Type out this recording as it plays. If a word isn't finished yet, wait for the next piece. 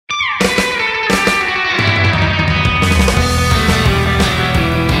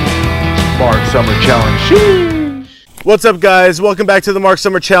Summer Challenge. Sheesh. What's up, guys? Welcome back to the Mark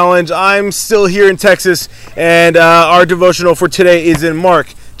Summer Challenge. I'm still here in Texas, and our devotional for today is in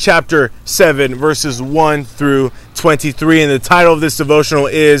Mark chapter 7, verses 1 through 23. And the title of this devotional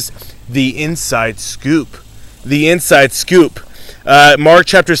is The Inside Scoop. The Inside Scoop. Mark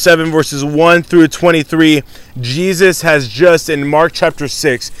chapter 7, verses 1 through 23. Jesus has just, in Mark chapter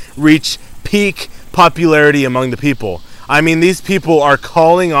 6, reached peak popularity among the people. I mean, these people are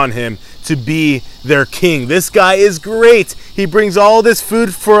calling on him to be their king. This guy is great. He brings all this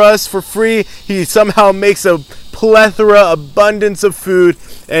food for us for free. He somehow makes a plethora, abundance of food,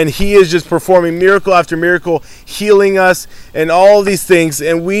 and he is just performing miracle after miracle, healing us and all these things,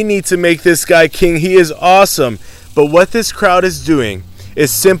 and we need to make this guy king. He is awesome. But what this crowd is doing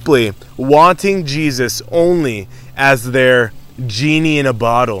is simply wanting Jesus only as their genie in a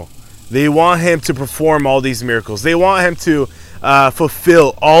bottle. They want him to perform all these miracles. They want him to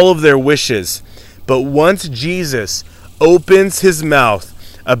fulfill all of their wishes. But once Jesus opens his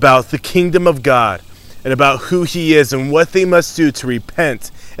mouth about the kingdom of God and about who he is and what they must do to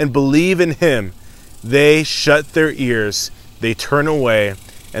repent and believe in him, they shut their ears, they turn away,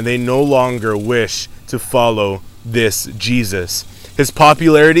 and they no longer wish to follow this Jesus. His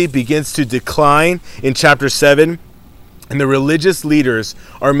popularity begins to decline in chapter 7, and the religious leaders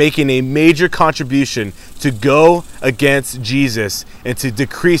are making a major contribution to go against Jesus and to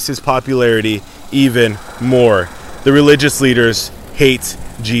decrease his popularity even more. The religious leaders hate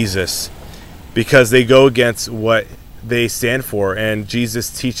Jesus because they go against what they stand for, and Jesus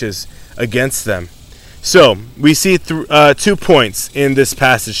teaches against them. So we see 2 points in this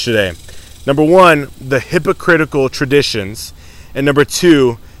passage today. Number 1, the hypocritical traditions, and number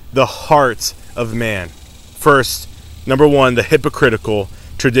 2, the heart of man. First, number 1, the hypocritical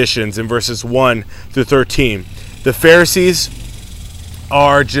traditions in verses 1 through 13. The Pharisees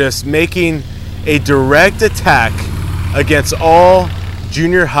are just making a direct attack against all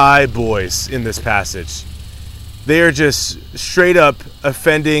junior high boys in this passage. They are just straight up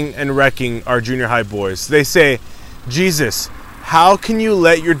offending and wrecking our junior high boys. They say, Jesus, how can you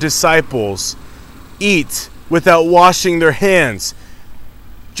let your disciples eat without washing their hands?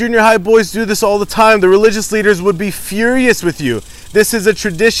 Junior high boys do this all the time. The religious leaders would be furious with you. This is a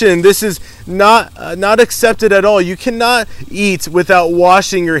tradition. This is not accepted at all. You cannot eat without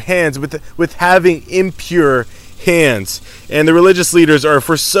washing your hands, with having impure hands. And the religious leaders are,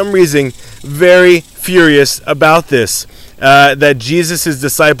 for some reason, very furious about this, that Jesus'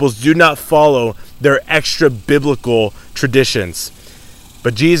 disciples do not follow their extra biblical traditions.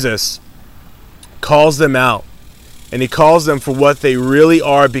 But Jesus calls them out, and he calls them for what they really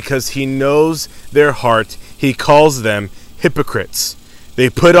are because he knows their heart. He calls them hypocrites. They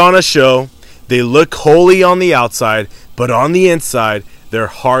put on a show, they look holy on the outside, but on the inside, their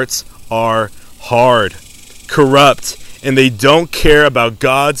hearts are hard, corrupt, and they don't care about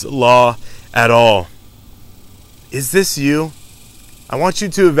God's law at all. Is this you? I want you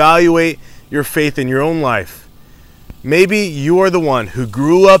to evaluate your faith in your own life. Maybe you are the one who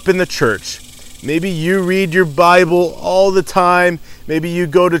grew up in the church. Maybe you read your Bible all the time. Maybe you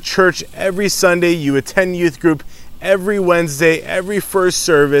go to church every Sunday. You attend youth group every Wednesday, every first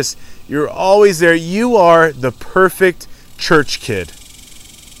service. You're always there. You are the perfect church kid.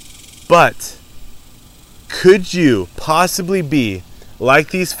 But could you possibly be like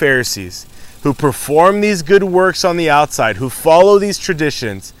these Pharisees who perform these good works on the outside, who follow these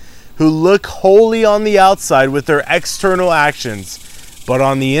traditions, who look holy on the outside with their external actions, but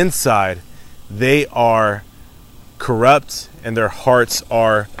on the inside, they are corrupt and their hearts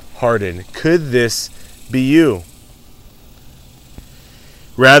are hardened? Could this be you?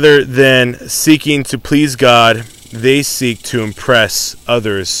 Rather than seeking to please God, they seek to impress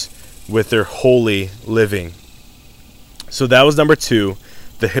others with their holy living. So that was number 2,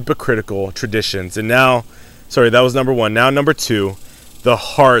 the hypocritical traditions. And now, that was number 1. Now number 2, the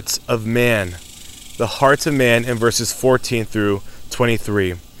heart of man. The heart of man in verses 14 through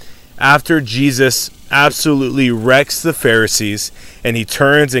 23. After Jesus absolutely wrecks the Pharisees and he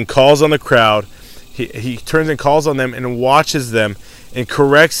turns and calls on the crowd, he turns and calls on them and watches them and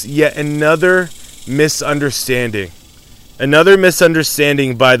corrects yet another misunderstanding. Another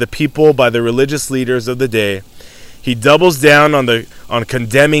misunderstanding by the people, by the religious leaders of the day. He doubles down on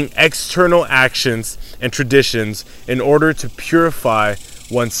condemning external actions and traditions in order to purify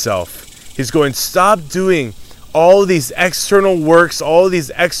oneself. He's going, stop doing all these external works, all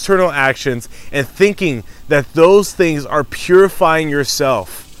these external actions, and thinking that those things are purifying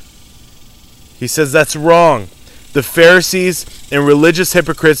yourself. He says that's wrong. The Pharisees and religious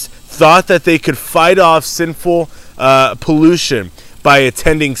hypocrites thought that they could fight off sinful pollution by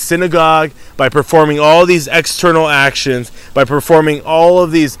attending synagogue, by performing all these external actions, by performing all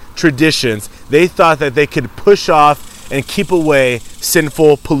of these traditions. They thought that they could push off and keep away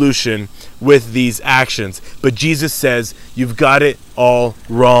sinful pollution with these actions. But Jesus says, you've got it all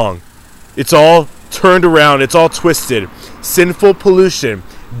wrong. It's all turned around. It's all twisted. Sinful pollution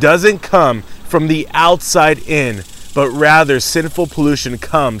doesn't come from the outside in, but rather sinful pollution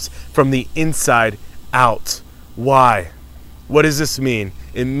comes from the inside out. Why? What does this mean?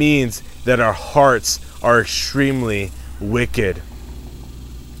 It means that our hearts are extremely wicked.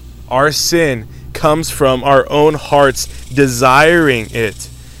 Our sin comes from our own hearts desiring it.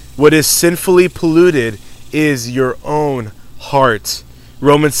 What is sinfully polluted is your own heart.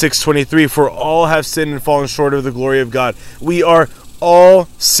 Romans 6:23, for all have sinned and fallen short of the glory of God. We are all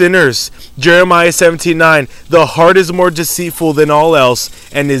sinners. Jeremiah 17:9, the heart is more deceitful than all else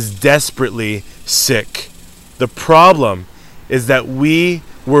and is desperately sick. The problem is that we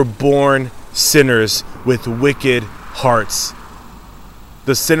were born sinners with wicked hearts.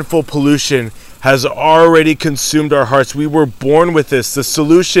 The sinful pollution has already consumed our hearts. We were born with this. The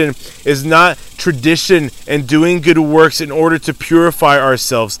solution is not tradition and doing good works in order to purify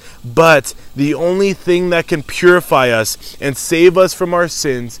ourselves, but the only thing that can purify us and save us from our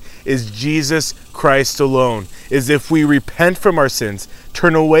sins is Jesus Christ alone. Is if we repent from our sins,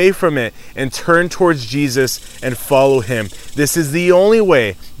 turn away from it, and turn towards Jesus and follow him. This is the only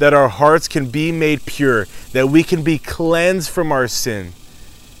way that our hearts can be made pure, that we can be cleansed from our sin.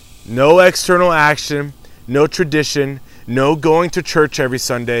 No external action, no tradition, no going to church every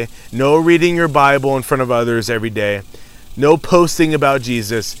Sunday, no reading your Bible in front of others every day, no posting about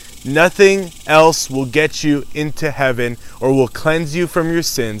Jesus. Nothing else will get you into heaven or will cleanse you from your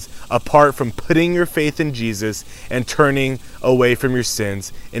sins apart from putting your faith in Jesus and turning away from your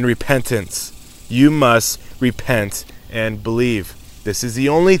sins in repentance. You must repent and believe. This is the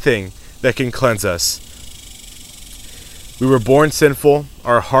only thing that can cleanse us. We were born sinful,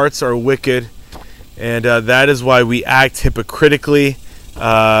 our hearts are wicked, and that is why we act hypocritically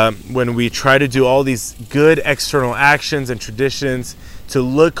when we try to do all these good external actions and traditions to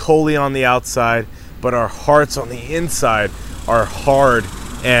look holy on the outside, but our hearts on the inside are hard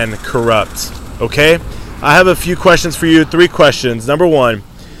and corrupt. Okay? I have a few questions for you, 3 questions. Number 1,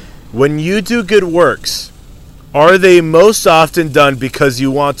 when you do good works, are they most often done because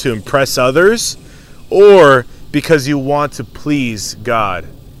you want to impress others or because you want to please God?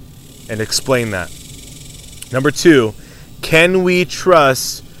 And explain that. Number 2, can we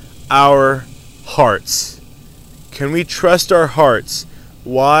trust our hearts? Can we trust our hearts?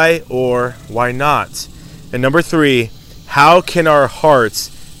 Why or why not? And number 3, how can our hearts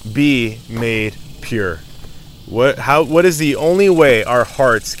be made pure? What is the only way our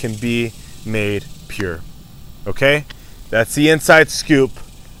hearts can be made pure? Okay? That's the inside scoop.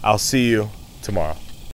 I'll see you tomorrow.